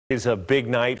Is a big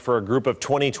night for a group of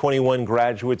 2021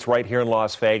 graduates right here in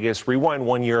Las Vegas. Rewind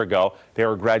 1 year ago, they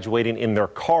were graduating in their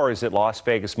cars at Las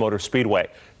Vegas Motor Speedway.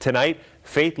 Tonight,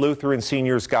 Faith Lutheran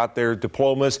seniors got their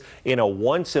diplomas in a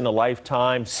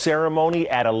once-in-a-lifetime ceremony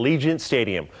at Allegiant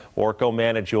Stadium. Orko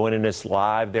Manna joining us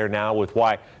live there now with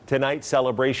why tonight's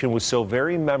celebration was so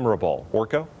very memorable.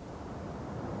 Orko?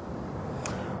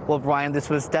 Well, Brian, this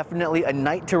was definitely a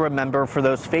night to remember for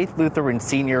those Faith Lutheran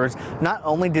seniors. Not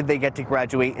only did they get to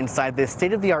graduate inside this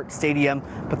state-of-the-art stadium,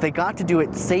 but they got to do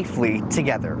it safely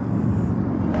together.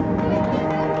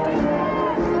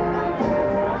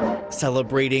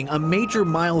 Celebrating a major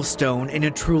milestone in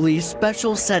a truly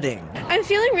special setting. I'm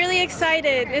feeling really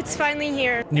excited. It's finally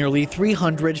here. Nearly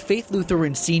 300 Faith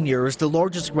Lutheran seniors, the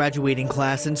largest graduating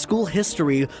class in school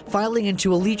history, filing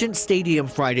into Allegiant Stadium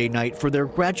Friday night for their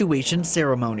graduation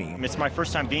ceremony. It's my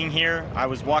first time being here. I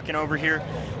was walking over here,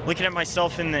 looking at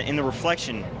myself in the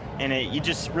reflection, and you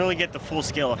just really get the full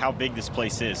scale of how big this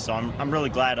place is. So I'm really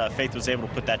glad Faith was able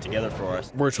to put that together for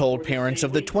us. We're told parents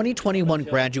of the 2021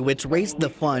 graduates raised the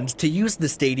funds to use the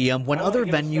stadium when other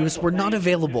venues were not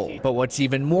available. But what's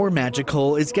even more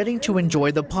magical is getting to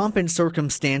enjoy the pomp and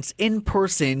circumstance in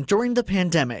person during the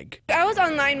pandemic. I was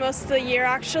online most of the year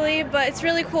actually, but it's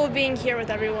really cool being here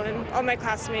with everyone, all my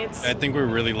classmates. I think we're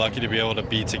really lucky to be able to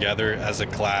be together as a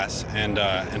class and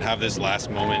have this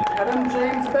last moment.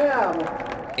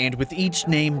 And with each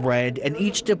name read and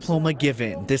each diploma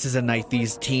given, this is a night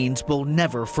these teens will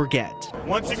never forget.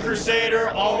 Once a Crusader,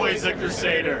 always a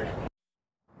Crusader.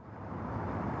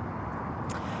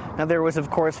 Now, there was, of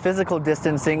course, physical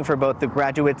distancing for both the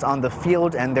graduates on the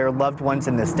field and their loved ones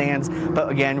in the stands. But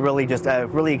again, really just a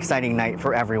really exciting night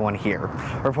for everyone here.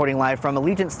 Reporting live from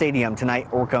Allegiant Stadium tonight,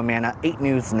 Orko Manna, 8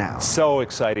 News Now. So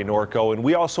exciting, Orko. And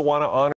we also want to honor